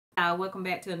Welcome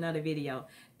back to another video.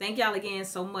 Thank y'all again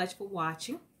so much for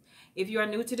watching. If you are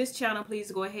new to this channel,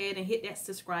 please go ahead and hit that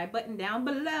subscribe button down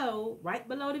below, right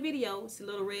below the video. It's a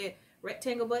little red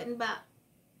rectangle button about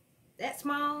that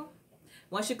small.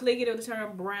 Once you click it, it'll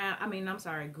turn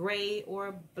gray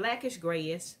or blackish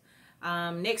grayish.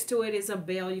 Next to it is a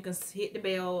bell. You can hit the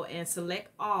bell and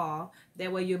select all.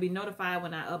 That way you'll be notified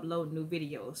when I upload new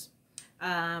videos.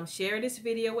 Share this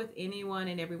video with anyone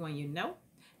and everyone you know.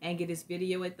 And give this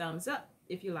video a thumbs up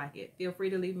if you like it. Feel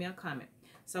free to leave me a comment.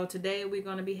 So today we're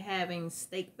going to be having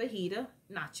steak fajita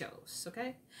nachos,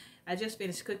 okay? I just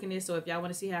finished cooking this, so if y'all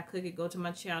want to see how I cook it, go to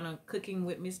my channel, Cooking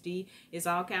with Miss D. It's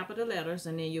all capital letters,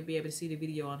 and then you'll be able to see the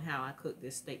video on how I cook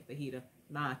this steak fajita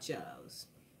nachos.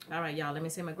 All right, y'all, let me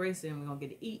say my grace, and we're going to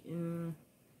get to eating.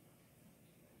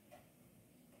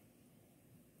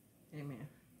 Amen.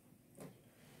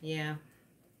 Yeah.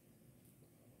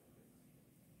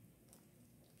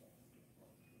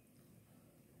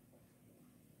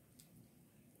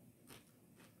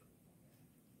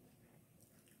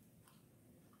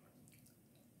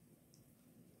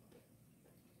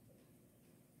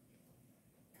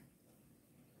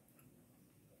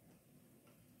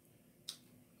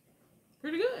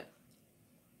 Pretty good.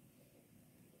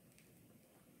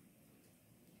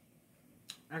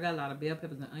 I got a lot of bell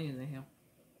peppers and onions in here.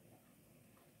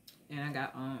 And I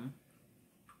got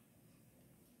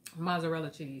mozzarella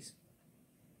cheese.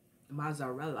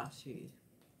 Mozzarella cheese.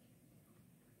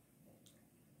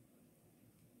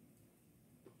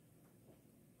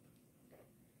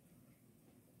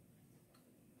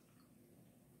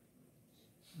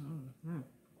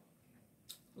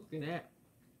 Look at that.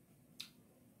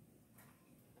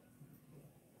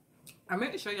 I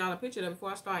meant to show y'all a picture of it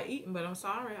before I start eating, but I'm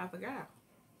sorry, I forgot.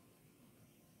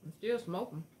 I'm still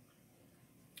smoking.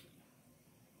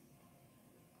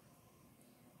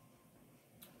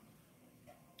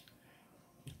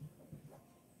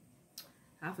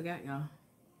 I forgot, y'all.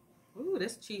 Ooh,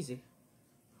 that's cheesy.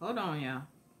 Hold on, y'all.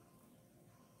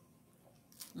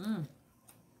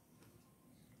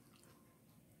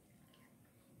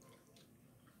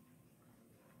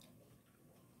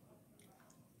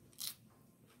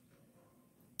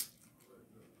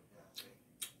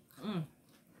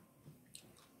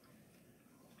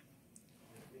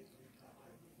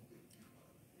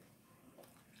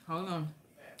 Hold on.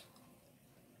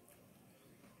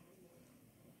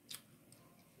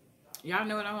 Y'all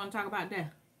know what I want to talk about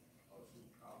there?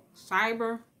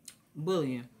 Cyber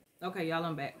bullying. Okay, y'all,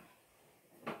 I'm back.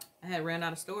 I had ran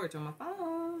out of storage on my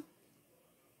phone.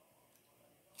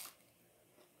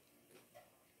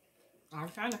 I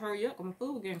was trying to hurry up. My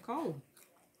food getting cold.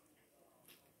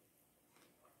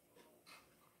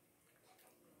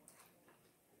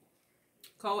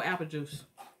 Cold apple juice.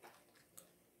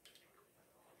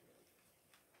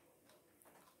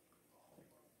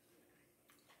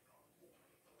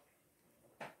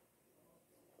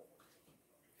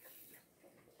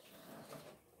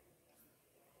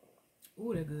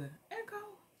 Ooh, they're good. They're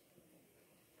cold.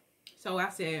 So I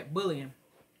said bullying.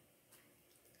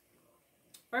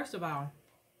 First of all,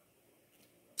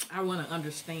 I want to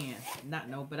understand, not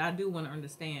know, but I do want to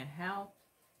understand how,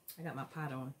 I got my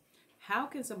pot on, how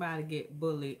can somebody get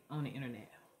bullied on the internet?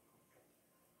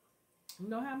 You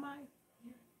know how, Mike?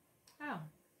 Yeah. How?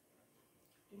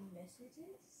 Through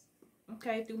messages.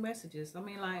 Okay, through messages. I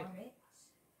mean, like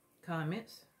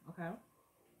comments. Okay.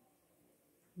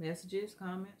 Messages,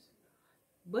 comments.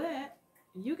 But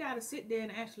you got to sit there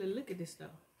and actually look at this stuff.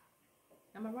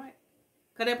 Am I right?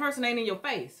 Because that person ain't in your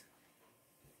face.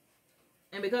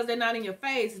 And because they're not in your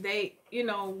face, they, you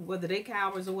know, whether they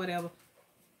cowards or whatever,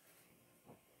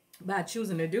 by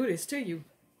choosing to do this to you,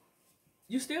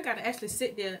 you still got to actually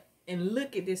sit there and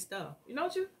look at this stuff. You know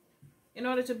what you? In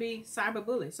order to be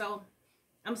cyberbullied. So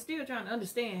I'm still trying to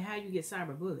understand how you get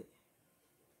cyberbullied.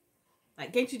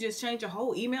 Like, can't you just change your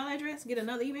whole email address? Get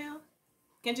another email?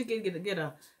 Can't you get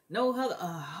a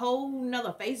whole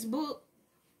nother Facebook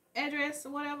address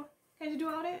or whatever? Can't you do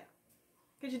all that?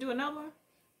 Can't you do another one?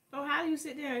 So how do you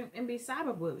sit there and be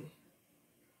cyberbullied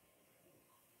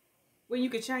when you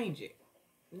could change it?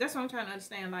 That's what I'm trying to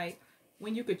understand. Like,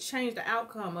 when you could change the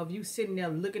outcome of you sitting there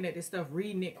looking at this stuff,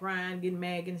 reading it, crying, getting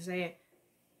mad, getting sad.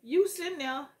 You sitting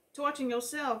there torturing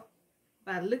yourself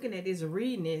by looking at this,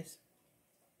 reading this,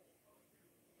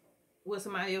 what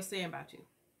somebody else saying about you.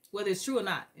 Whether it's true or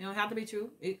not. It don't have to be true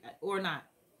or not.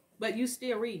 But you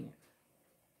still reading it.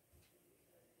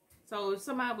 So if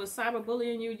somebody was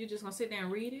cyberbullying you, you just going to sit there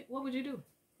and read it? What would you do?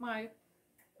 Maya.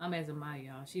 I'm asking Maya,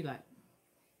 y'all. She like,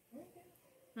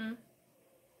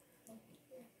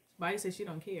 Maya said she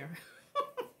don't care.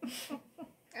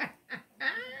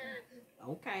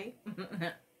 Okay.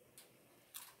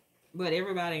 But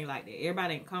everybody ain't like that.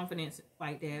 Everybody ain't confident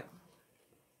like that.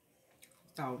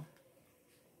 So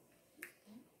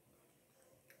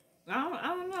I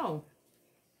don't know.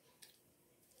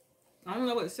 I don't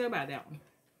know what to say about that one.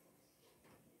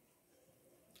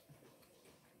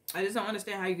 I just don't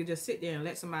understand how you could just sit there and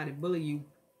let somebody bully you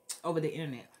over the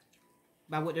internet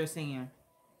by what they're saying.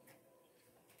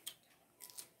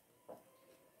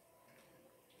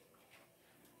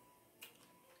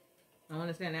 I don't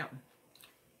understand that one.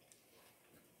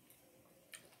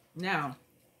 Now,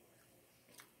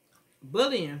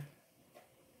 bullying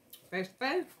face to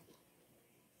face.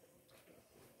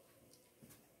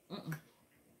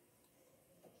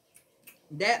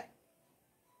 That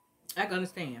I can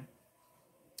understand.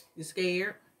 You're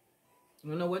scared. You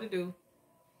don't know what to do.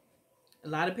 A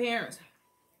lot of parents,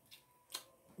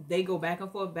 they go back and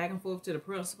forth to the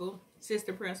principal,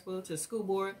 sister principal, to the school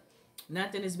board.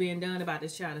 Nothing is being done about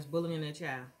this child that's bullying their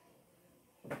child.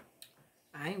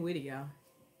 I ain't with it, y'all.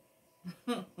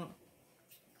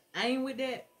 I ain't with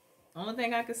that. Only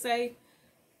thing I can say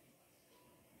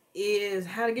is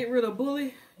how to get rid of a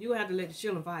bully. You have to let the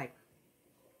children fight.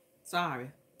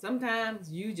 Sorry.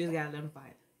 Sometimes you just gotta let them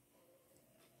fight.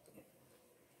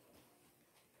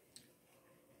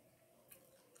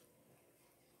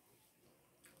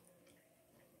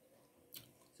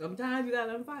 Sometimes you gotta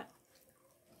let them fight.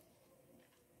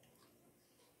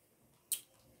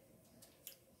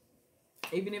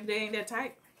 Even if they ain't that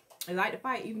type, they like to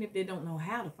fight. Even if they don't know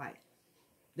how to fight,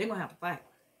 they're gonna have to fight.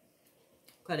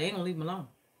 Because they ain't gonna leave them alone.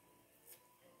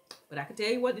 But I can tell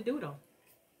you what to do, though.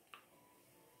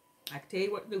 I can tell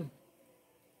you what to do.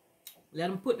 Let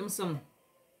them put them some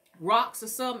rocks or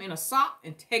something in a sock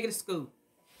and take it to school.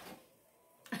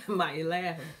 Might you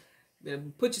laughing. They'll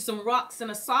put you some rocks in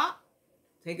a sock,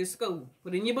 take it to school.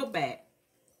 Put it in your book bag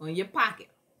or in your pocket.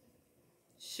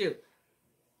 Shoot.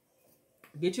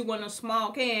 Get you one of those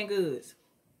small canned goods.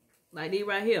 Like these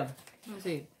right here. Let me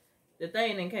see. The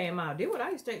thing that came out. Did what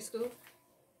I used to take to school.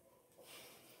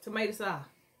 Tomato sauce.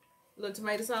 Little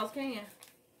tomato sauce can.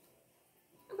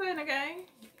 I'm playing the game.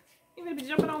 You better be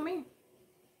jumping on me.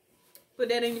 Put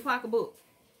that in your pocketbook.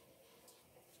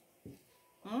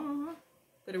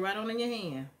 Put it right on in your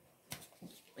hand.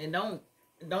 And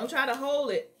don't try to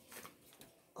hold it.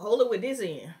 Hold it with this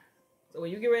end. So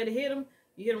when you get ready to hit them,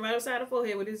 you hit them right upside the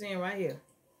forehead with this end right here.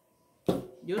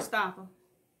 You'll stop them.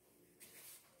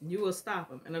 You will stop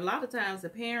them. And a lot of times the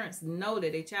parents know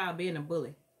that their child being a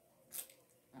bully.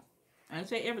 I ain't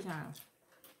say every time.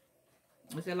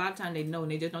 I say a lot of times they know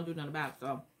and they just don't do nothing about it.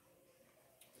 So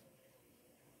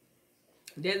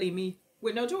that leave me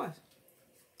with no choice.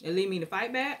 It leave me to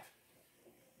fight back.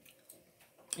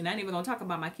 And I ain't even gonna talk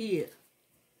about my kids.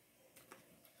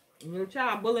 Your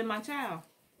child bullying my child.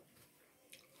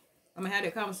 I'm gonna have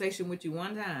that conversation with you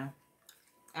one time.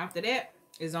 After that,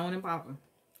 it's on and popping.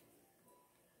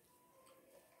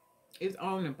 It's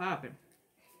on and popping.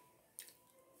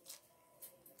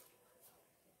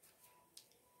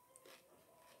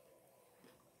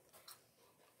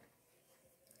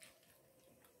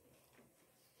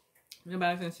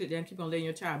 Nobody's gonna sit there and keep on letting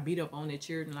your child beat up on their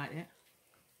children like that.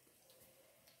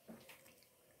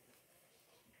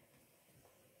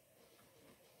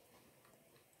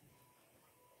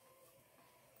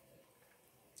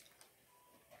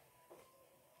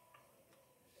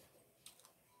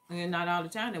 And not all the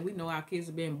time that we know our kids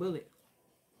are being bullied.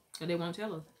 So they won't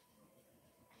tell us.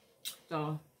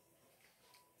 So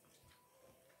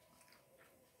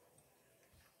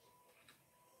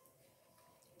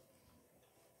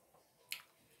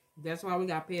that's why we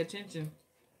gotta pay attention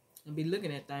and be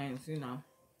looking at things, you know.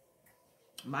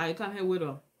 Might come here with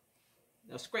a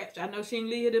scratch. I know she didn't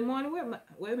leave here this morning.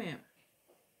 Wait a minute.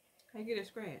 How you get a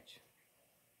scratch?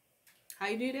 How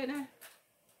you do that now?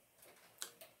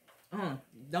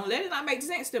 Don't let it not make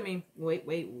sense to me. Wait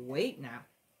now.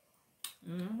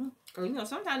 Because, you know,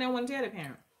 sometimes they don't want to tell the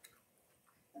parent.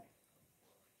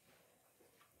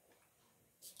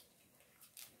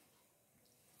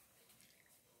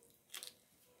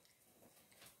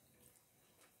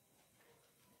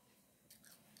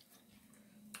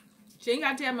 She ain't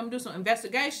got to tell me I'm going to do some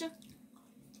investigation.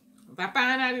 If I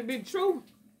find out it be true,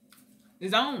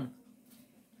 it's on.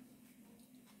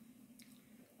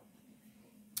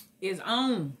 It's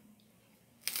on.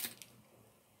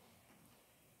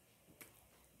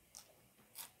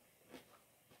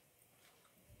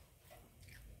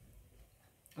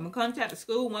 I'm going to contact the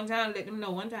school one time and let them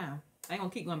know one time. I ain't going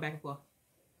to keep going back and forth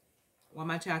while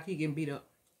my child keep getting beat up.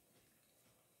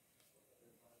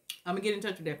 I'm going to get in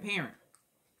touch with their parent.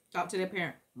 Talk to their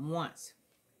parent once.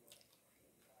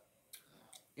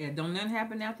 If don't nothing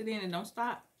happen after then, and don't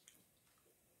stop.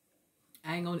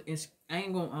 I ain't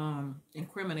gonna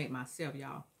incriminate myself,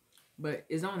 y'all. But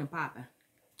it's on and popping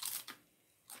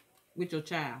with your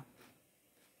child.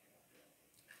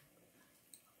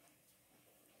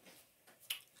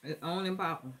 It's on and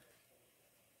popping.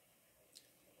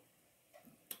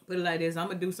 Put it like this: I'm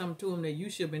gonna do something to them that you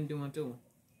should have been doing to them.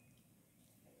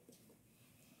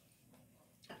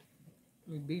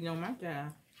 You beating on my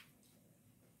child.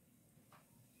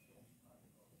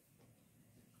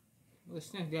 What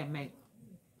sense that make?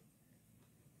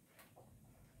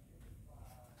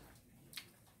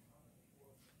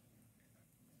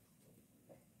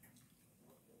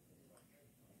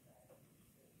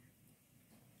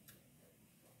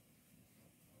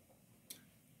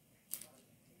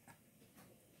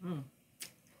 Mm.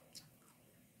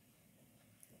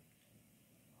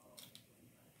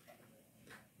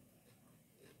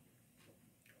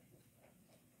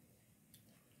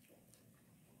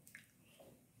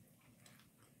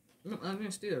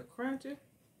 Onion still crunchy.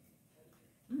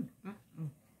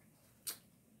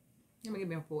 Let me get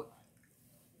me a fork.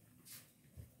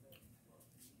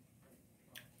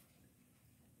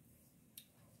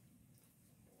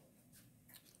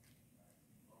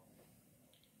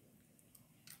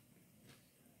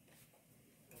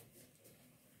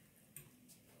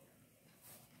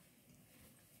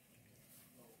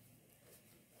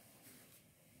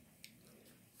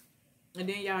 And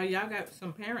then y'all got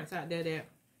some parents out there that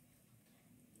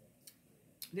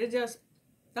they just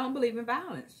don't believe in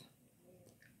violence.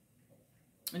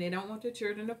 And they don't want their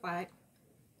children to fight.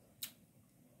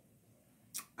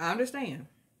 I understand.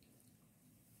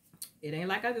 It ain't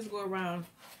like I just go around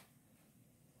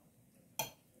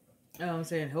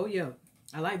saying, oh yeah,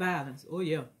 I like violence. Oh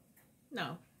yeah.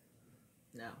 No.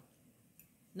 No.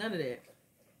 None of that.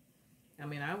 I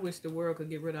mean, I wish the world could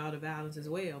get rid of all the violence as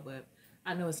well, but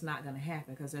I know it's not going to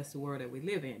happen because that's the world that we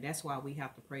live in. That's why we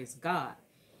have to praise God.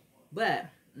 But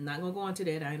I'm not going to go into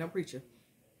that. I ain't no preacher.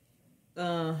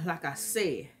 Like I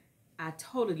said, I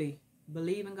totally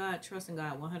believe in God, trust in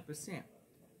God 100%.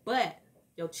 But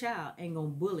your child ain't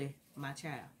going to bully my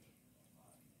child.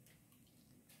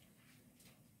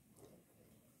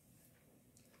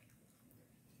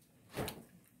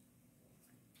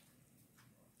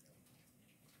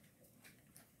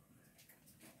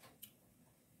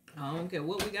 I don't care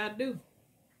what we got to do.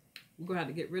 We're going to have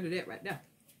to get rid of that right there.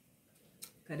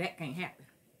 Because that can't happen.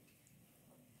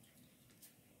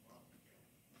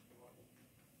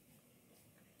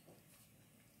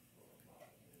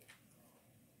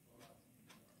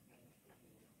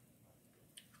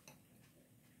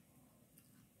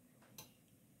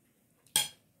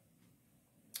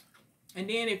 And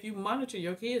then if you monitor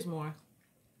your kids more,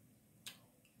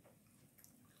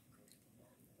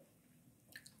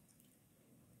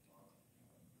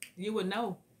 you would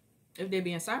know if they're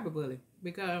being cyberbullied.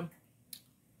 Because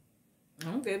I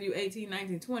don't care if you 18,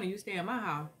 19, 20, you stay in my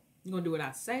house, you're going to do what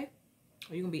I say,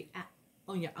 or you're going to be out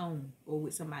on your own or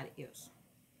with somebody else.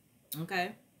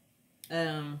 Okay?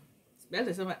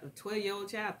 Especially somebody, a 12-year-old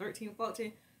child, 13,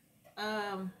 14,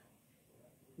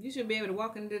 you should be able to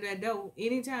walk into that door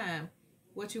anytime.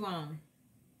 What you on?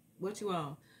 What you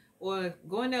on? Or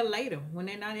go in there later when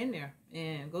they're not in there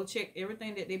and go check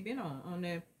everything that they've been on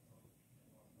their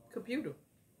computer.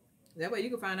 That way you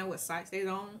can find out what sites they're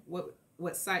on,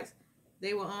 what sites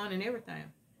they were on and everything.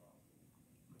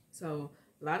 So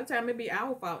a lot of time it be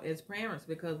our fault as parents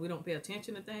because we don't pay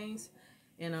attention to things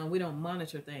and we don't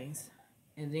monitor things.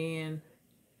 And then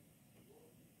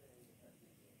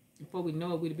before we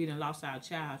know it, we'd be done lost our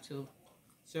child to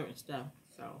certain stuff.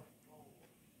 So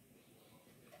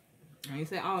I ain't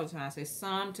say all the time. I say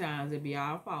sometimes it be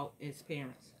our fault as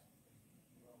parents.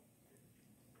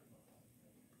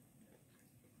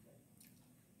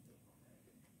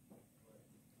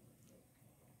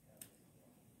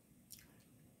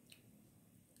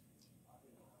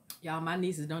 Y'all, my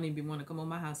nieces don't even want to come on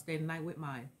my house stay the night with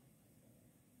mine.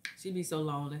 She be so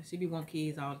lonely. She be want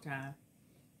kids all the time.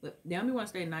 But they don't be want to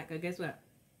stay the night because guess what?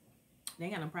 They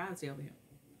ain't got no privacy over here.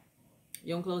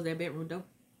 You don't close that bedroom door.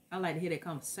 I like to hear that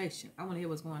conversation. I want to hear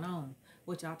what's going on.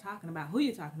 What y'all talking about. Who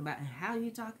you talking about. And how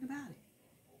you talking about it.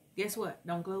 Guess what?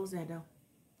 Don't close that door.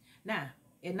 Now,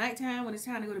 at nighttime when it's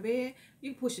time to go to bed,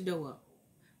 you can push the door up.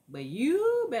 But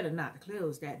you better not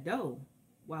close that door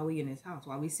while we in this house.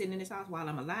 While we sitting in this house, while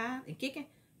I'm alive and kicking.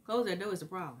 Close that door is the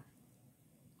problem.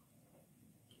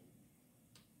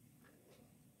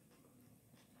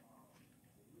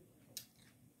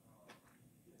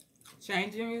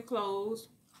 Changing your clothes,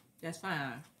 that's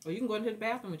fine. Or you can go into the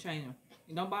bathroom and change them.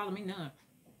 It don't bother me none.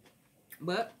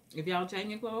 But if y'all change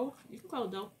your clothes, you can close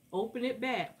the door. Open it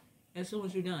back as soon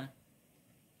as you're done.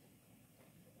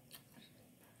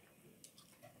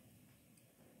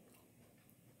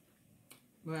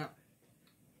 Well,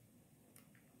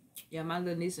 yeah, my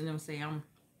little niece and them say I'm,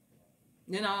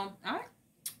 you know, I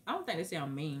don't think they say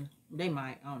I'm mean. They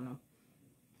might, I don't know.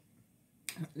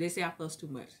 They say I fuss too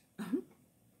much.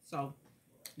 So,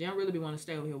 they don't really be wanting to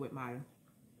stay over here with Maya.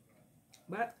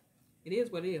 But, it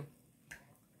is what it is.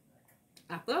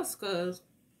 I fuss because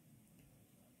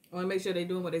I want to make sure they're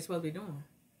doing what they're supposed to be doing.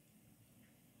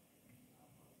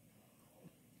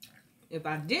 If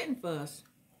I didn't fuss,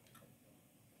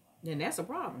 then that's a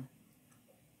problem.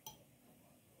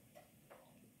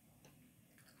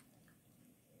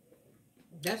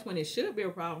 That's when it should be a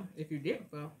problem if you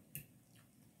didn't fuss.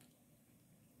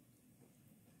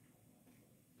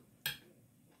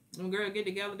 When girls get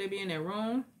together, they be in their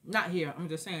room. Not here, I'm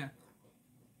just saying.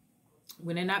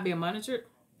 When they're not being monitored,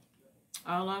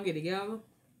 all along get together,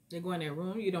 they go in their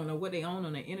room. You don't know what they own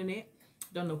on the internet.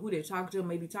 Don't know who they're talking to.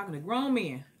 Maybe talking to grown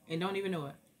men and don't even know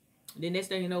it. Then next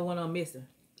thing you know, one on missing.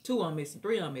 2 on missing.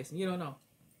 3 on missing. You don't know.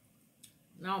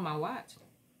 Not on my watch.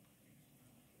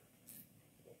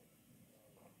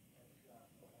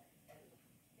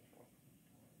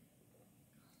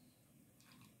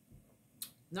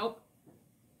 Nope.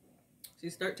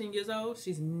 She's 13 years old.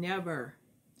 She's never,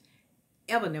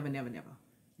 ever, never,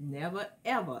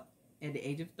 at the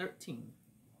age of 13,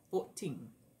 14,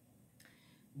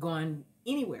 going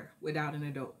anywhere without an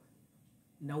adult.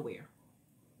 Nowhere.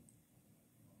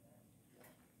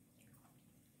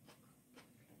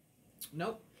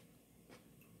 Nope.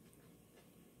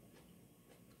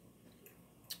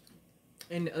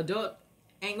 And the adult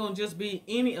ain't gonna just be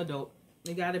any adult.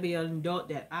 It gotta be an adult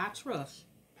that I trust,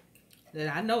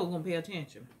 that I know gonna pay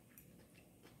attention.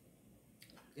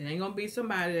 It ain't gonna be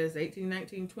somebody that's 18,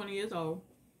 19, 20 years old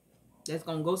that's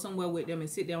gonna go somewhere with them and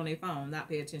sit there on their phone, not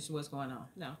pay attention to what's going on.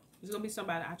 No. It's gonna be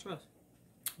somebody I trust,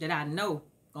 that I know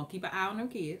gonna keep an eye on them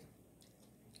kids.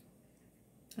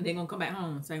 And they're gonna come back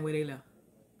home the same way they left.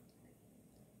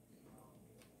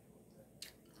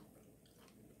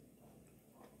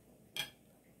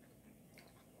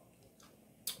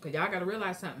 Because y'all gotta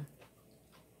realize something.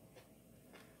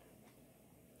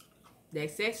 That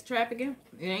sex trafficking,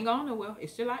 it ain't going nowhere.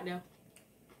 It's still out there.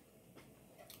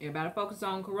 Everybody focus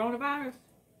on coronavirus.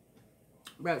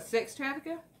 But sex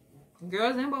trafficking,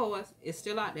 girls and boys, it's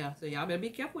still out there. So y'all better be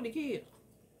careful with the kids.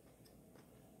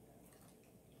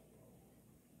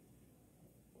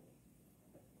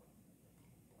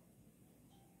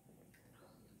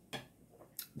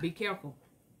 Be careful.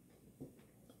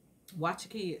 Watch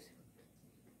your kids.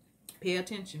 Pay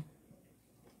attention.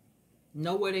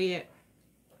 Know where they at.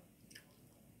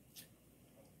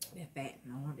 They're fat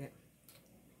and all that.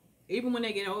 Even when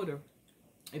they get older,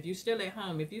 if you still at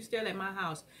home, if you still at my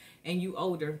house and you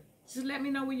older, just let me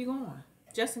know where you're going.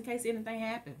 Just in case anything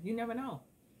happens. You never know.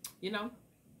 You know,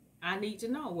 I need to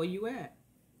know where you at.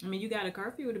 I mean, you got a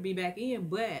curfew to be back in,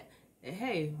 but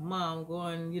hey, mom,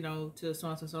 going, you know, to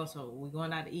so-and-so, we're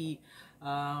going out to eat,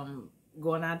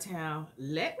 going out of town.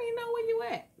 Let me know where you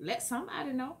at. Let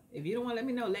somebody know. If you don't want to let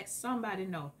me know, let somebody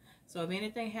know. So if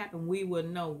anything happened, we would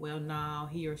know. Well, no,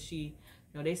 he or she, you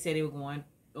know, they said they were going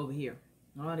over here.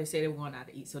 Oh, they said they were going out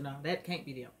to eat. So no, that can't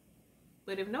be them.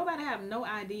 But if nobody have no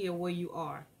idea where you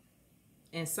are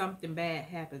and something bad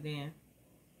happened, then,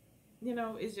 you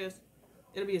know, it's just,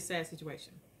 it'll be a sad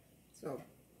situation. So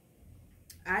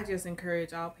I just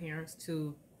encourage all parents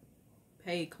to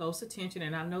pay close attention.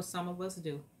 And I know some of us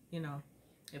do, you know.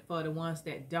 And for the ones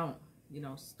that don't, you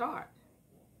know, start.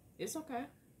 It's okay.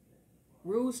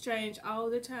 Rules change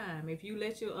all the time. If you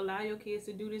allow your kids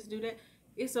to do this, do that,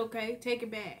 it's okay. Take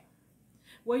it back.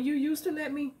 Well, you used to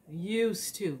let me?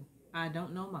 Used to. I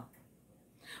don't know more.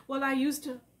 Well, I used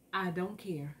to. I don't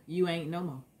care. You ain't no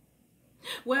more.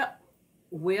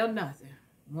 Well, nothing.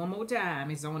 One more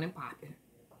time, it's on and popping.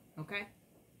 Okay?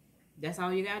 That's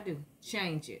all you gotta do.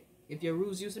 Change it. If your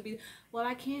rules used to be, well,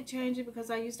 I can't change it because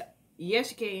I used to.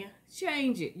 Yes, you can.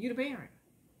 Change it. You the parent.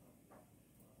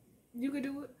 You could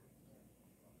do it.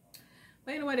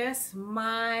 But anyway, that's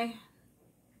my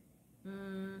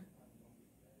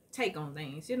take on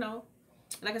things, you know.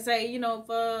 Like I say, you know,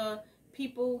 for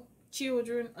people,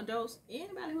 children, adults,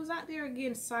 anybody who's out there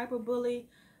getting cyberbullied,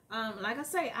 like I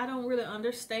say, I don't really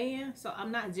understand, so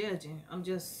I'm not judging. I'm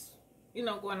just, you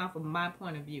know, going off of my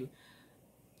point of view.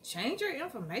 Change your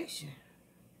information.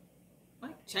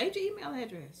 Like, change your email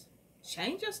address.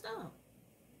 Change your stuff.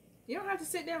 You don't have to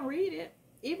sit there and read it.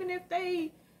 Even if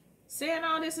they saying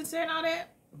all this and saying all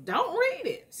that, don't read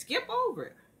it. Skip over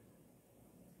it.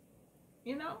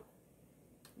 You know?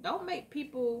 Don't make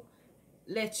people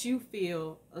let you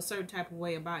feel a certain type of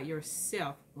way about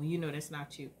yourself when you know that's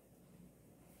not you.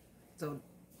 So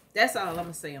that's all I'm going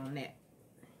to say on that.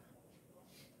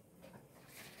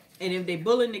 And if they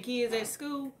bullying the kids at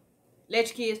school, let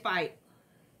your kids fight.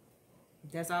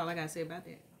 That's all I got to say about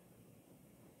that.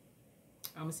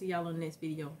 I'm going to see y'all on the next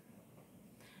video.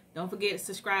 Don't forget to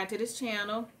subscribe to this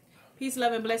channel. Peace,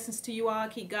 love, and blessings to you all.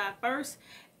 Keep God first.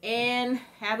 And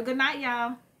have a good night,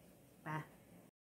 y'all.